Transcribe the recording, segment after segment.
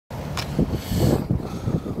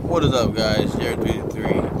What is up, guys?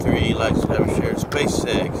 Jared333, like, subscribe, share.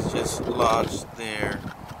 Spacex just launched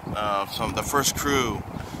the first crew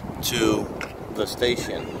to the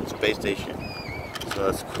station, space station.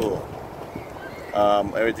 So that's cool.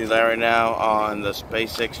 Everything's live right now on the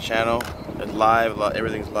Spacex channel. It's live.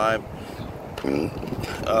 Everything's live.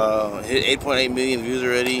 Hit 8.8 million views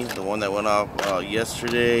already. The one that went off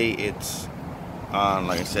yesterday. It's on,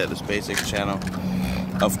 like I said, the Spacex channel.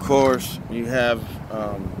 Of course, you have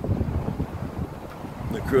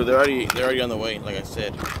the crew. They're already on the way. Like I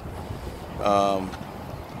said,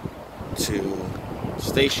 to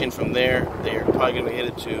station. From there, they're probably gonna be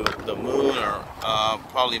headed to the moon or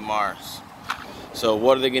probably Mars. So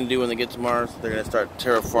what are they gonna do when they get to Mars? They're gonna start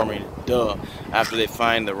terraforming. After they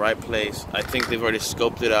find the right place. I think they've already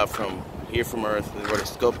scoped it out from Earth. They've already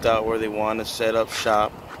scoped out where they want to set up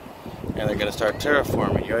shop. And they're going to start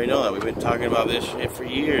terraforming. You already know that. We've been talking about this shit for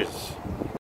years.